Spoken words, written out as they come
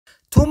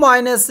2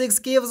 minus 6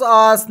 gives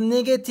us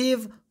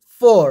negative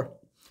 4.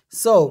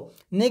 So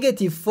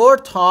negative 4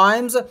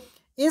 times,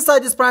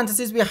 inside this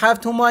parenthesis we have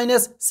 2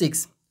 minus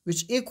 6,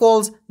 which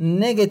equals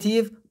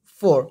negative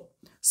 4.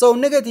 So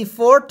negative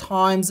 4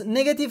 times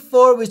negative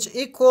 4, which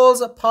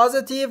equals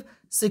positive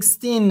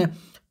 16.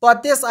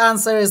 But this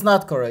answer is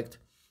not correct,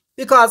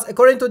 because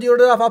according to the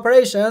order of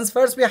operations,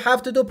 first we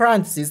have to do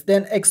parentheses,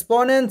 then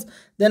exponents,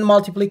 then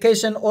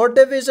multiplication or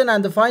division,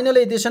 and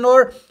finally addition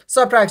or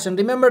subtraction.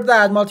 Remember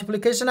that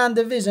multiplication and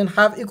division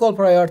have equal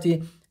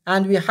priority,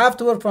 and we have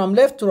to work from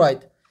left to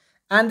right.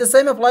 And the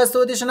same applies to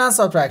addition and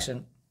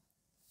subtraction.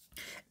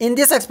 In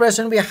this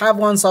expression, we have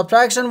one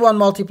subtraction, one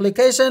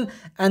multiplication,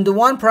 and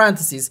one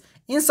parenthesis.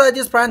 Inside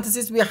this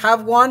parenthesis, we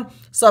have one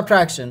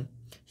subtraction.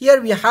 Here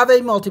we have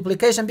a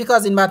multiplication,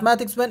 because in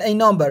mathematics, when a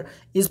number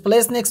is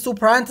placed next to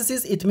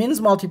parentheses, it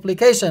means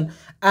multiplication.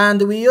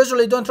 And we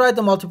usually don't write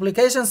the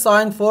multiplication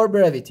sign for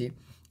brevity.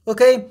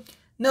 Okay?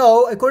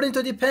 Now, according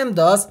to the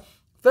PEMDAS,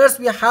 first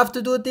we have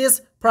to do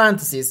this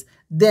parenthesis,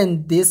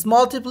 then this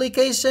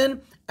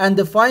multiplication,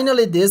 and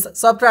finally this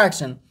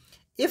subtraction.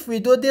 If we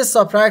do this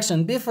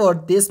subtraction before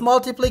this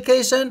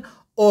multiplication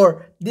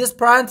or this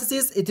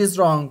parenthesis, it is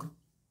wrong.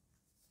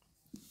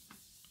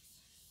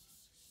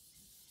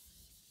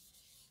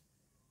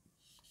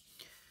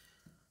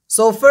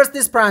 So first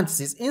this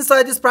parenthesis.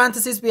 Inside this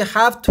parenthesis we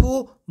have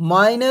 2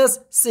 minus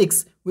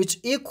 6, which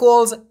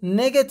equals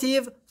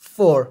negative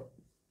 4.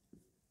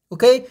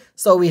 Okay,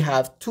 so we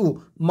have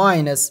 2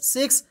 minus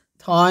 6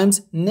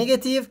 times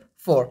negative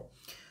 4.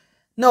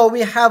 Now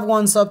we have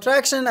one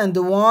subtraction and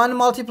one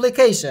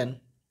multiplication.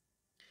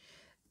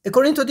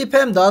 According to the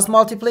PEMDAS,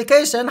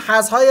 multiplication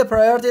has higher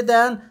priority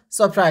than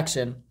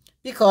subtraction,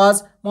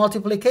 because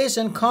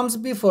multiplication comes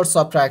before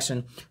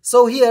subtraction.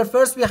 So here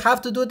first we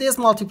have to do this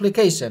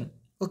multiplication.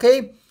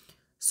 Okay,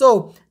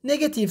 so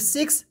negative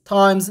 6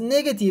 times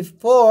negative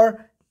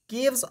 4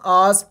 gives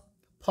us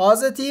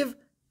positive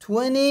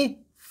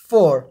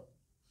 24.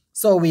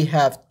 So we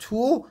have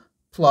 2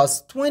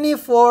 plus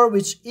 24,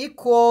 which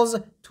equals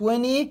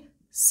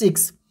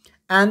 26.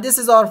 And this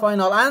is our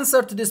final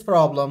answer to this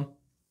problem.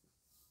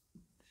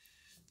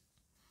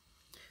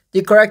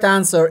 The correct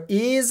answer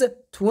is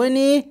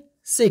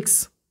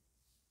 26.